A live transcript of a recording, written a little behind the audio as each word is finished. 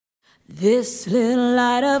This little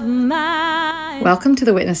light of mine. Welcome to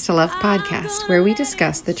the Witness to Love podcast, where we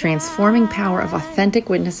discuss the transforming power of authentic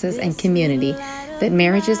witnesses and community that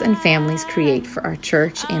marriages and families create for our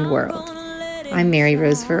church and world. I'm Mary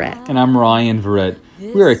Rose Verrett. And I'm Ryan Verrett.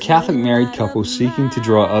 We are a Catholic married couple seeking to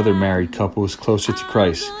draw other married couples closer to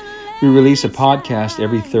Christ. We release a podcast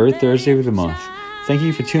every third Thursday of the month. Thank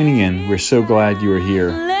you for tuning in. We're so glad you are here.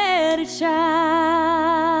 Let it shine.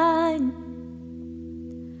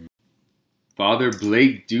 Father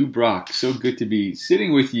Blake Dubrock, so good to be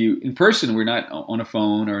sitting with you in person. We're not on a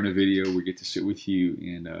phone or in a video. We get to sit with you,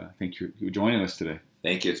 and thank you for joining us today.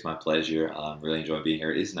 Thank you. It's my pleasure. Really enjoy being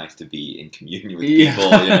here. It is nice to be in communion with people.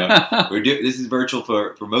 You know, this is virtual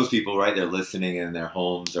for most people, right? They're listening in their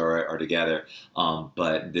homes or together.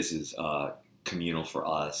 But this is communal for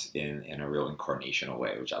us in a real incarnational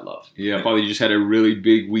way, which I love. Yeah, Father, you just had a really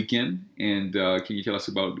big weekend, and can you tell us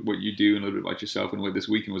about what you do and a little bit about yourself and what this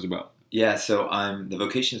weekend was about? Yeah, so I'm the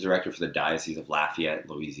vocations director for the Diocese of Lafayette,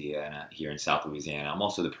 Louisiana, here in South Louisiana. I'm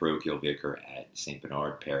also the parochial vicar at St.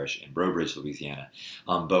 Bernard Parish in Breaux Bridge, Louisiana.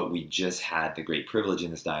 But we just had the great privilege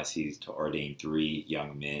in this diocese to ordain 3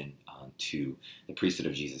 young men to the priesthood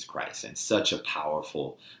of Jesus Christ. And such a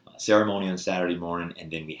powerful ceremony on Saturday morning.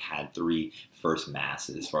 And then we had 3 first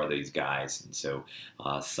masses for these guys. And so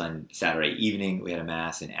Saturday evening, we had a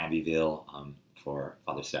mass in Abbeville for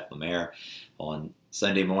Father Seth Lemaire. On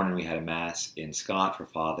Sunday morning, we had a mass in Scott for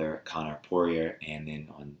Father Connor Poirier, and then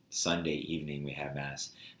on Sunday evening, we had a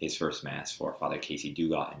mass, his first mass for Father Casey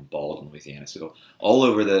Dugat in Baldwin, Louisiana. So all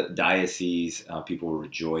over the diocese, people were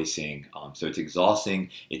rejoicing. So it's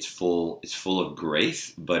exhausting. It's full of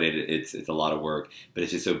grace, but it's a lot of work. But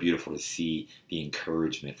it's just so beautiful to see the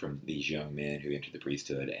encouragement from these young men who entered the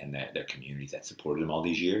priesthood and their communities that supported them all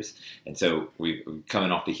these years. And so we're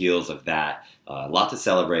coming off the heels of that. A lot to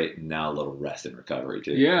celebrate, and now a little rest and recovery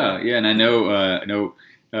too. Yeah, and I know,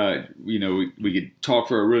 we could talk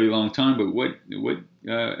for a really long time, but what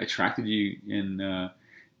attracted you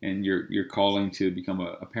in your calling to become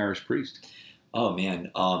a parish priest? Oh man,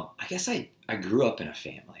 I guess I grew up in a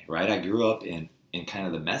family, right? I grew up in kind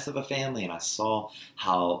of the mess of a family, and I saw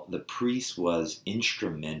how the priest was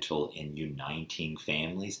instrumental in uniting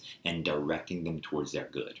families and directing them towards their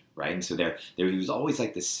good, right? And so there he was always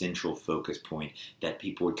like the central focus point that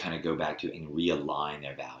people would kind of go back to and realign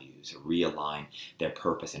their values, realign their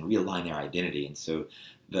purpose, and realign their identity. And so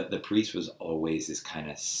the priest was always this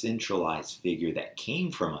kind of centralized figure that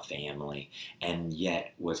came from a family and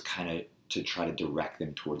yet was kind of to try to direct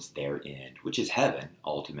them towards their end, which is heaven,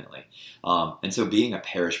 ultimately. And so being a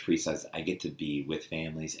parish priest, I get to be with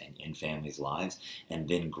families and in families' lives, and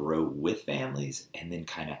then grow with families, and then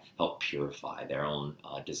kind of help purify their own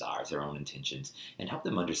desires, their own intentions, and help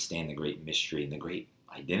them understand the great mystery and the great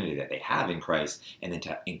identity that they have in Christ, and then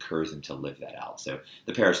to encourage them to live that out. So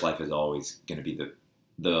the parish life is always going to be the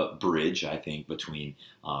bridge, I think, between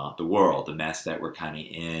the world, the mess that we're kind of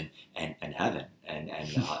in, and heaven,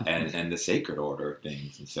 and the sacred order of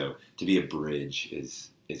things. And so to be a bridge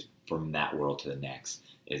is from that world to the next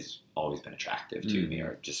has always been attractive to me,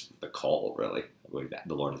 or just the call, really, what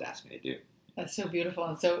the Lord has asked me to do. That's so beautiful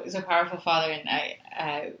and so powerful, Father. And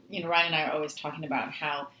Ryan and I are always talking about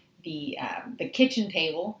how the kitchen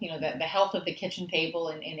table, the health of the kitchen table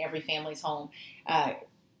in every family's home.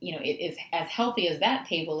 It is as healthy as that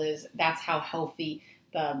table is. That's how healthy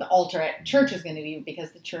the altar at church is going to be,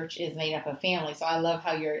 because the church is made up of family. So I love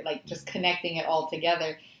how you're like just connecting it all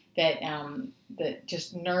together. That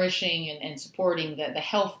just nourishing and supporting the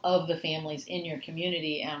health of the families in your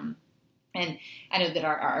community. And I know that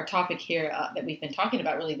our topic here that we've been talking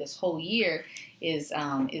about really this whole year is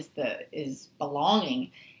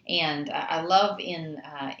belonging. And I love in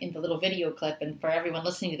the little video clip, and for everyone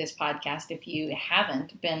listening to this podcast, if you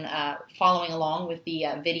haven't been following along with the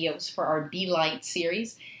videos for our Be Light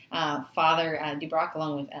series, Father Dubrock,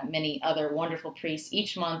 along with many other wonderful priests,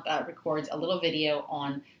 each month records a little video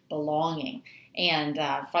on belonging. And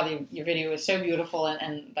Father, your video was so beautiful,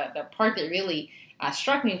 and the part that really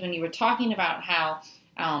struck me was when you were talking about how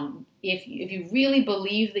if you really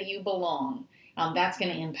believe that you belong, that's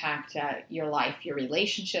going to impact your life, your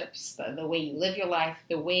relationships, the way you live your life,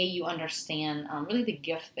 the way you understand really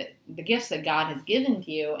the gifts that God has given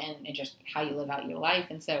to you, and just how you live out your life.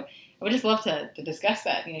 And so I would just love to discuss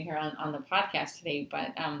that here on the podcast today.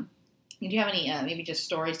 But do you have any maybe just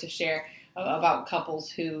stories to share about couples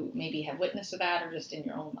who maybe have witnessed to that, or just in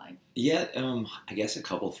your own life? Yeah, I guess a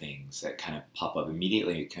couple things that kind of pop up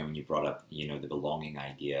immediately when you brought up, the belonging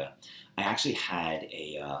idea. I actually had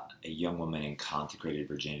a young woman in consecrated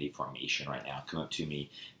virginity formation right now come up to me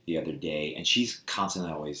the other day, and she's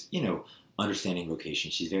constantly always, understanding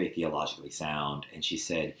vocation. She's very theologically sound. And she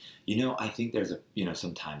said, I think there's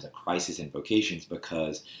sometimes a crisis in vocations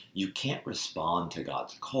because you can't respond to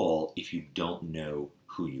God's call if you don't know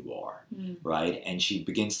who you are, right? And she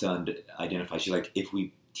begins to identify, she's like, if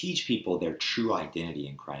we teach people their true identity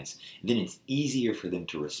in Christ, then it's easier for them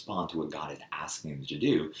to respond to what God is asking them to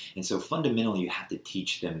do. And so fundamentally, you have to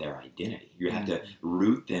teach them their identity. You have to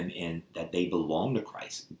root them in that they belong to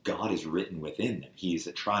Christ. God is written within them. He's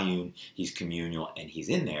a triune, he's communal, and he's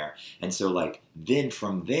in there. And so then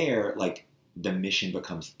from there, the mission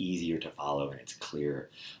becomes easier to follow and it's clear.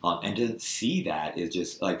 And to see that is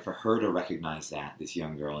just for her to recognize that, this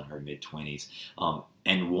young girl in her mid-20s,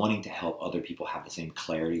 and wanting to help other people have the same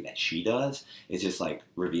clarity that she does is just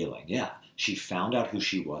revealing. Yeah, she found out who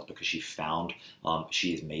she was because she found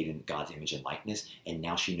she is made in God's image and likeness, and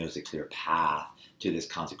now she knows a clear path to this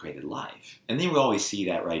consecrated life. And then we always see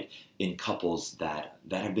that, right, in couples that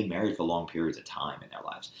have been married for long periods of time in their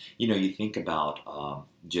lives. You think about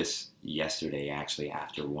just yesterday, actually,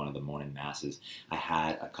 after one of the morning masses, I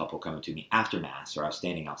had a couple coming to me after mass, or I was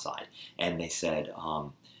standing outside, and they said,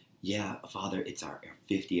 yeah, Father, it's our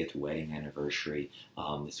 50th wedding anniversary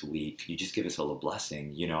this week. Can you just give us a little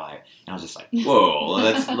blessing? And I was just like, whoa,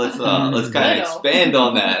 let's kind of expand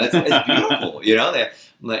on that. It's beautiful,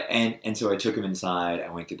 And so I took him inside.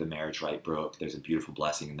 I went to the marriage rite book. There's a beautiful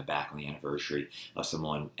blessing in the back on the anniversary of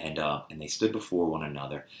someone, and they stood before one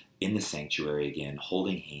another in the sanctuary again,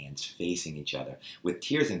 holding hands, facing each other, with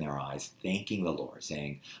tears in their eyes, thanking the Lord,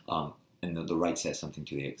 saying, and the rite says something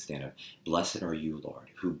to the extent of, blessed are you, Lord,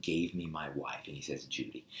 who gave me my wife. And he says,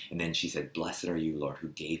 Judy. And then she said, blessed are you, Lord, who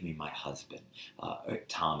gave me my husband,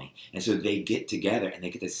 Tommy. And so they get together and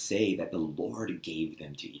they get to say that the Lord gave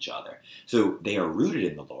them to each other. So they are rooted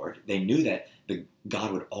in the Lord. They knew that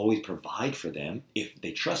God would always provide for them if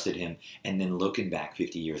they trusted him. And then looking back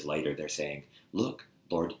 50 years later, they're saying, look,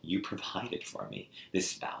 Lord, you provided for me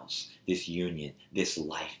this spouse, this union, this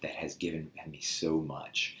life that has given me so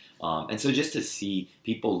much. And so just to see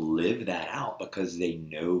people live that out because they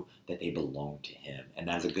know that they belong to him. And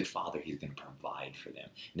as a good father, he's going to provide for them.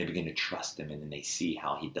 And they begin to trust him, and then they see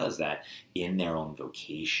how he does that in their own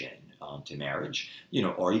vocation to marriage,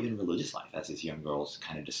 or even religious life, as this young girl's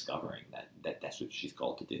kind of discovering that's what she's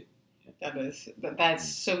called to do. That's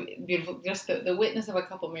so beautiful. Just the witness of a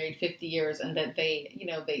couple married 50 years, and that they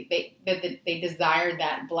desired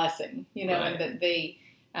that blessing, right. And that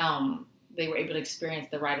they were able to experience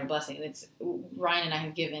the rite of blessing. And it's Ryan and I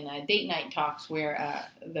have given date night talks where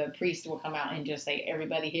the priest will come out and just say,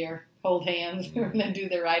 everybody here, hold hands, and then do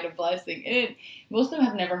the rite of blessing. And most of them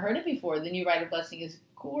have never heard it before. The new rite of blessing is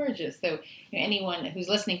gorgeous. So anyone who's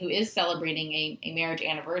listening who is celebrating a marriage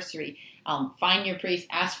anniversary, find your priest,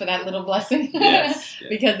 ask for that little blessing, yes.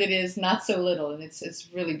 because it is not so little, and it's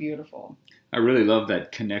really beautiful. I really love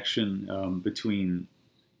that connection between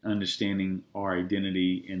understanding our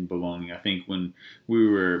identity and belonging. I think when we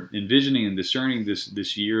were envisioning and discerning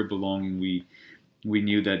this year of belonging, we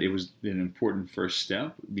knew that it was an important first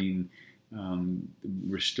step, being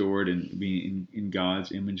restored and being in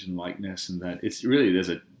God's image and likeness, and that it's really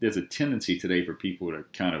there's a tendency today for people to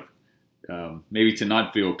kind of maybe to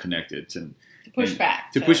not feel connected, to push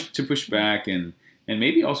back, and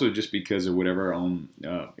maybe also just because of whatever our own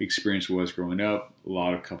experience was growing up. A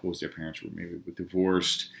lot of couples, their parents were maybe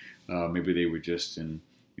divorced, maybe they were just in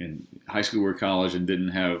high school or college and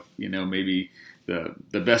didn't have maybe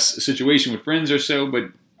the best situation with friends or so,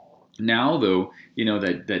 but now, though,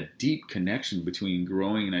 that deep connection between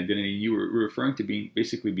growing and identity, you were referring to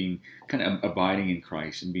being kind of abiding in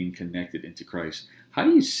Christ and being connected into Christ. How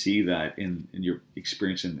do you see that in your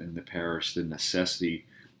experience in the parish, the necessity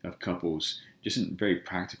of couples, just in very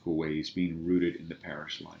practical ways, being rooted in the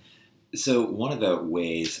parish life? So one of the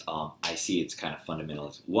ways I see it's kind of fundamental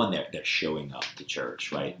is, one, they're showing up to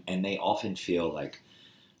church, right? And they often feel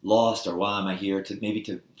lost, or why am I here,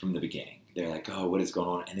 from the beginning. They're like, oh, what is going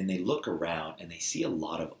on? And then they look around and they see a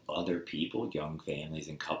lot of other people, young families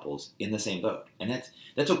and couples, in the same boat. And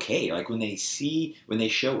that's okay. When they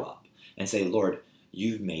show up and say, Lord,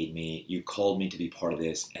 you've made me, you called me to be part of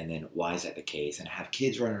this, and then why is that the case? And I have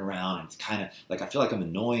kids running around, and it's kind of I feel like I'm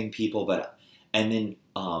annoying people, and then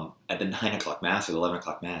at the 9 o'clock mass or the 11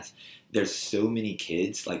 o'clock mass, there's so many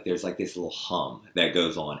kids, there's this little hum that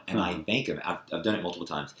goes on, and I thank them. I've done it multiple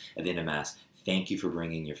times at the end of mass. Thank you for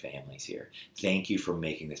bringing your families here. Thank you for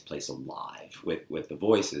making this place alive with the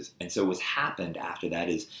voices. And so what's happened after that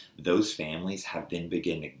is those families have then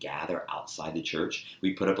begun to gather outside the church.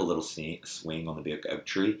 We put up a little swing on the big oak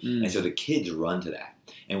tree. And so the kids run to that.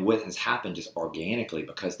 And what has happened just organically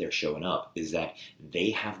because they're showing up is that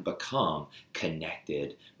they have become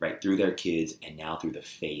connected, right, through their kids and now through the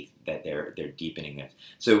faith that they're deepening this.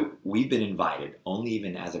 So we've been invited, only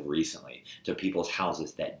even as of recently, to people's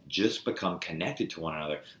houses that just become connected to one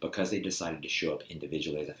another because they decided to show up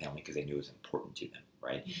individually as a family because they knew it was important to them.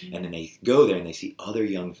 Right? Mm-hmm. And then they go there and they see other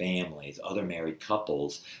young families, other married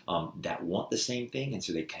couples that want the same thing, and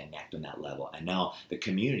so they connect on that level. And now the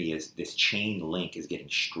community is, this chain link is getting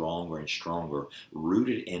stronger and stronger,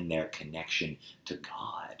 rooted in their connection to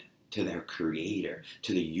God, to their Creator,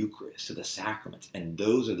 to the Eucharist, to the sacraments. And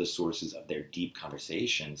those are the sources of their deep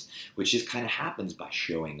conversations, which just kind of happens by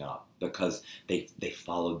showing up because they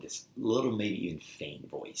followed this little, maybe even faint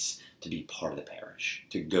voice to be part of the parish,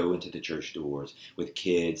 to go into the church doors with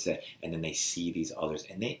kids, and then they see these others.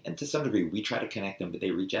 And to some degree, we try to connect them, but they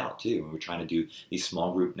reach out too. And we're trying to do these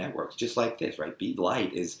small group networks, just like this, right? Be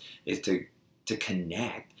Light is to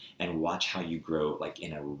connect and watch how you grow, like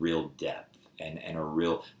in a real depth. And a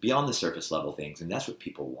real, beyond the surface level things. And that's what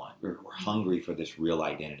people want. We're hungry for this real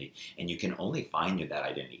identity. And you can only find that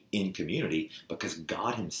identity in community because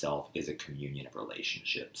God himself is a communion of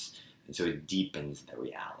relationships. And so it deepens the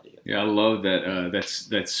reality of I love that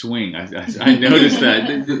that swing. I noticed that.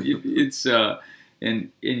 It's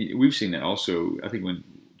and we've seen that also, I think, when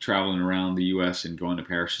traveling around the U.S. and going to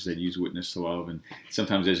parishes that use Witness to Love. And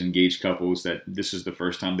sometimes there's engaged couples that this is the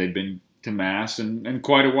first time they've been to Mass in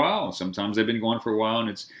quite a while. Sometimes they've been going for a while,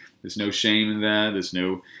 and there's no shame in that. There's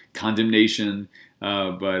no condemnation.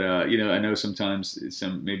 But I know sometimes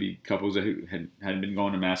some maybe couples that hadn't been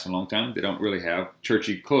going to Mass in a long time, they don't really have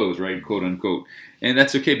churchy clothes, right, quote unquote, and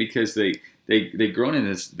that's okay because they've grown in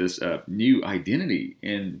this new identity,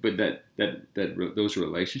 but those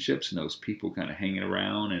relationships and those people kind of hanging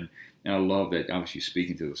around, and I love that, obviously,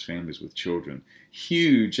 speaking to those families with children.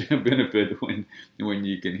 Huge benefit when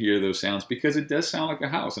you can hear those sounds, because it does sound like a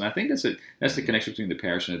house. And I think that's the connection between the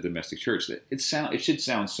parish and the domestic church. That it should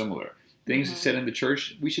sound similar. Things mm-hmm. said in the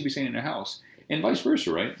church, we should be saying in our house. And vice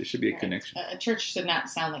versa, right? There should be a connection. A church should not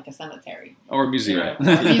sound like a cemetery. Or a museum. Or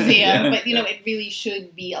a museum. But, it really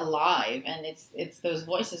should be alive. And it's those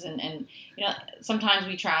voices. And sometimes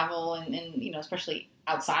we travel and especially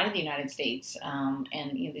outside of the United States. And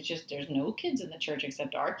it's just, there's no kids in the church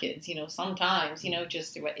except our kids. Sometimes,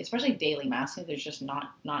 just, especially daily Mass, there's just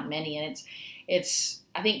not many. And it's,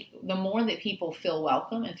 I think the more that people feel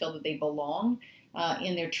welcome and feel that they belong,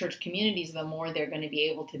 in their church communities, the more they're going to be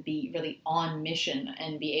able to be really on mission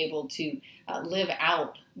and be able to live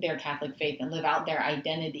out their Catholic faith and live out their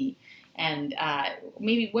identity. And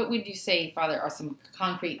maybe what would you say, Father, are some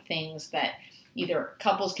concrete things that either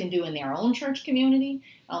couples can do in their own church community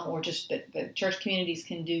or just that the church communities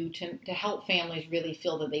can do to help families really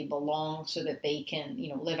feel that they belong so that they can,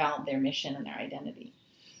 live out their mission and their identity?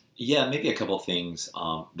 Yeah, maybe a couple things.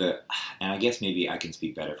 And I guess maybe I can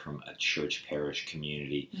speak better from a church parish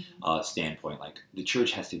community mm-hmm. Standpoint. Like the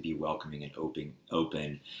church has to be welcoming and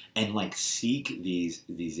open, and like seek these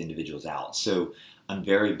individuals out. So I'm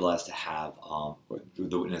very blessed to have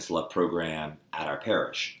the Witness to Love program at our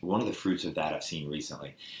parish. One of the fruits of that I've seen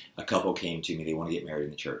recently, a couple came to me, they want to get married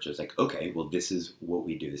in the church. I was like, okay, well, this is what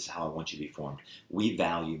we do. This is how I want you to be formed. We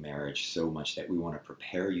value marriage so much that we want to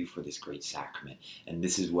prepare you for this great sacrament. And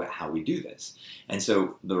this is how we do this. And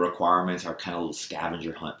so the requirements, our kind of little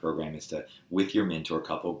scavenger hunt program is to, with your mentor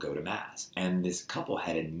couple, go to Mass. And this couple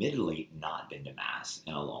had admittedly not been to Mass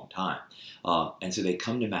in a long time. And so they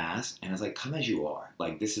come to Mass, and I was like, come as you are.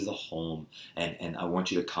 Like, this is a home, and I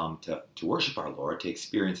want you to come to worship our Lord, to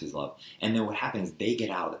experience His love. And then what happens, they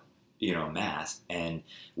get out of Mass and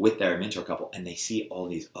with their mentor couple, and they see all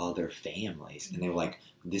these other families, and they're like,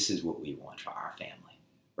 this is what we want for our family.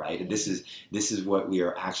 Right? And this is what we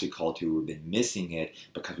are actually called to. We've been missing it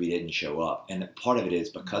because we didn't show up. And part of it is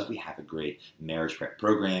because we have a great marriage prep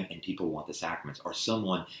program and people want the sacraments, or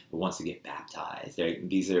someone who wants to get baptized.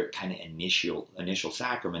 These are kind of initial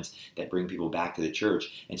sacraments that bring people back to the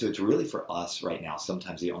church. And so it's really for us right now,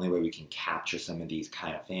 sometimes the only way we can capture some of these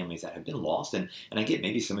kind of families that have been lost. And I get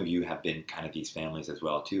maybe some of you have been kind of these families as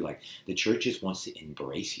well too. Like the church just wants to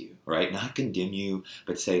embrace you, right? Not condemn you,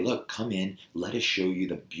 but say, look, come in, let us show you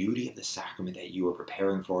the beauty of the sacrament that you are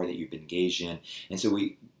preparing for, that you've been engaged in. And so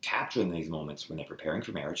we capture in these moments when they're preparing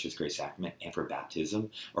for marriage, this great sacrament, and for baptism,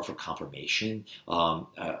 or for confirmation,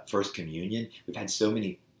 First Communion. We've had so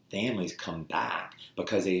many families come back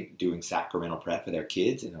because they're doing sacramental prep for their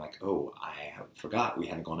kids, and they're like, oh, I forgot we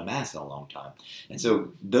haven't gone to Mass in a long time. And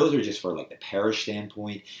so those are just for like the parish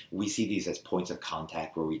standpoint. We see these as points of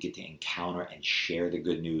contact where we get to encounter and share the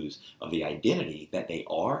good news of the identity that they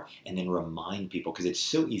are, and then remind people, because it's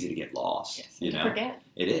so easy to get lost. Yes, and to forget.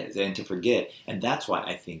 It is, and to forget. And that's why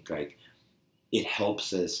I think like it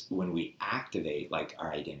helps us when we activate like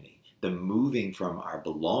our identity. The moving from our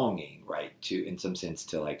belonging, right, to, in some sense,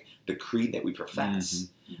 to like the creed that we profess,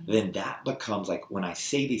 then that becomes like when I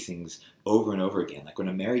say these things over and over again, like when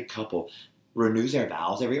a married couple renews their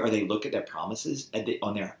vows every year, or they look at their promises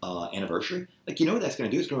on their anniversary, like, you know what that's going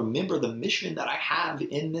to do? It's going to remember the mission that I have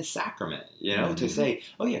in this sacrament, to say,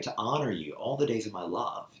 oh yeah, to honor you all the days of my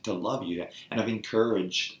love, to love you. And I've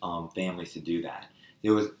encouraged families to do that.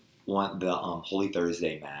 There was the Holy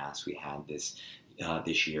Thursday Mass we had this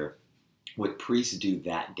year. What priests do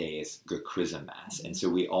that day is the Chrism Mass. And so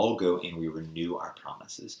we all go and we renew our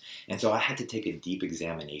promises. And so I had to take a deep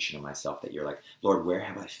examination of myself that you're like, Lord, where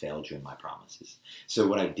have I failed you in my promises? So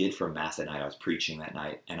what I did for Mass that night, I was preaching that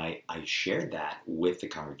night, and I shared that with the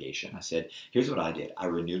congregation. I said, here's what I did. I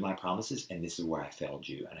renewed my promises, and this is where I failed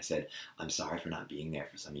you. And I said, I'm sorry for not being there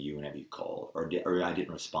for some of you whenever you called, or I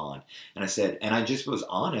didn't respond. And I said, and I just was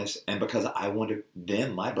honest, and because I wanted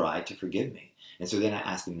them, my bride, to forgive me. And so then I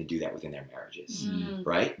asked them to do that within their marriages,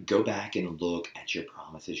 right? Go back and look at your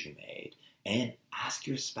promises you made and ask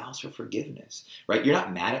your spouse for forgiveness, right? You're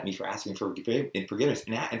not mad at me for asking for forgiveness.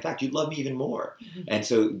 And in fact, you love me even more. And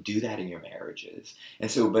so do that in your marriages. And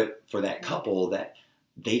so, but for that couple, that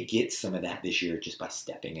they get some of that this year just by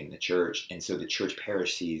stepping in the church. And so the church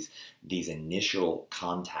parish sees these initial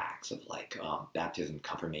contacts of like baptism,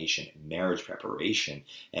 confirmation, marriage preparation,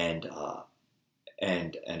 and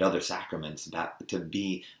other sacraments, that to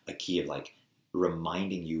be a key of like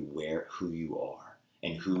reminding you who you are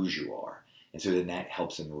and whose you are. And so then that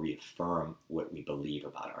helps them reaffirm what we believe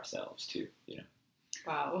about ourselves too,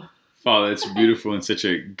 Wow. Father, that's beautiful and such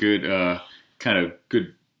a good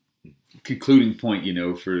good concluding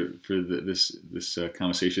point, for this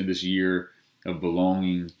conversation, this year of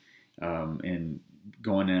belonging, and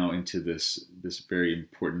going now into this very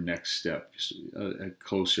important next step, just a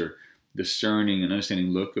closer discerning and understanding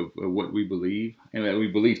look of what we believe, and that we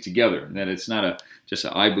believe together, and that it's not just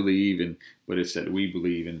a I believe, but it's that we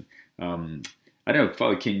believe. And I don't know,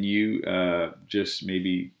 Father, can you just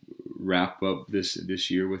maybe wrap up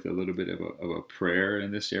this year with a little bit of a prayer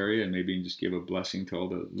in this area, and maybe just give a blessing to all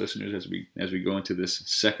the listeners as we go into this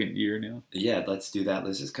second year now? Yeah, let's do that.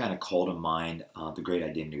 Let's just kind of call to mind the great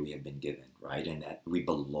identity we have been given, right? And that we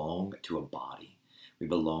belong to a body. We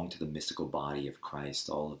belong to the mystical body of Christ,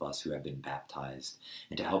 all of us who have been baptized,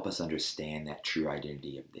 and to help us understand that true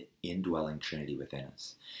identity of the indwelling Trinity within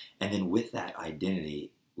us. And then with that identity,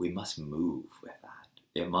 we must move with that.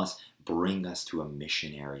 It must bring us to a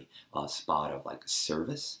missionary spot of like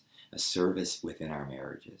service, a service within our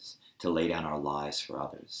marriages, to lay down our lives for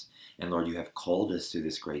others. And Lord, you have called us to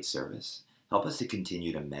this great service. Help us to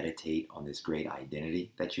continue to meditate on this great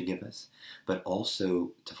identity that you give us, but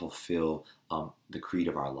also to fulfill the creed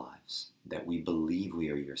of our lives, that we believe we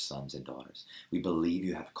are your sons and daughters. We believe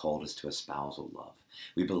you have called us to a spousal love.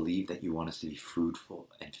 We believe that you want us to be fruitful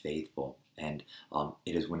and faithful. And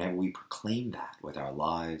it is whenever we proclaim that with our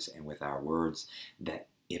lives and with our words that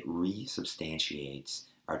it resubstantiates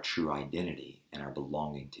our true identity and our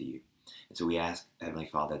belonging to you. And so we ask, Heavenly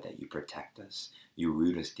Father, that you protect us, you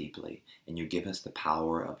root us deeply, and you give us the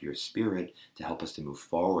power of your Spirit to help us to move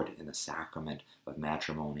forward in the sacrament of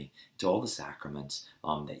matrimony, to all the sacraments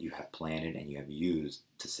that you have planted and you have used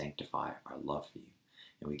to sanctify our love for you.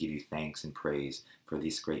 And we give you thanks and praise for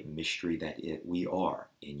this great mystery that we are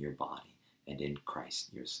in your body and in Christ,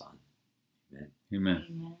 your Son. Amen. Amen.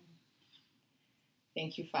 Amen.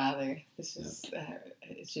 Thank you, Father. This is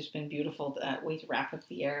it's just been beautiful way to wrap up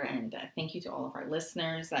the year, and thank you to all of our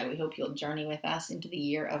listeners. We hope you'll journey with us into the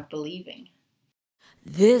year of believing.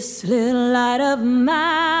 This little light of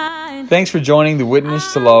mine. Thanks for joining the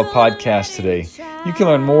Witness to Love podcast today. You can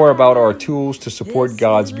learn more about our tools to support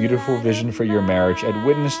God's beautiful vision for your marriage at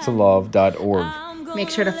witnesstolove.org. Make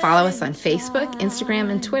sure to follow us on Facebook, Instagram,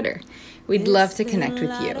 and Twitter. We'd love to connect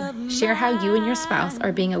with you. Share how you and your spouse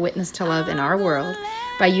are being a witness to love in our world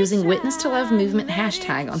by using Witness to Love Movement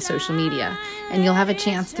hashtag on social media, and you'll have a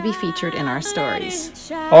chance to be featured in our stories.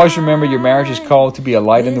 Always remember, your marriage is called to be a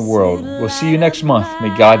light in the world. We'll see you next month.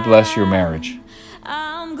 May God bless your marriage.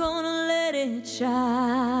 I'm gonna let it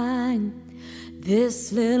shine.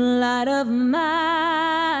 This little light of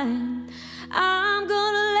mine. I'm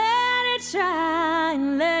gonna let it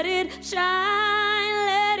shine. Let it shine.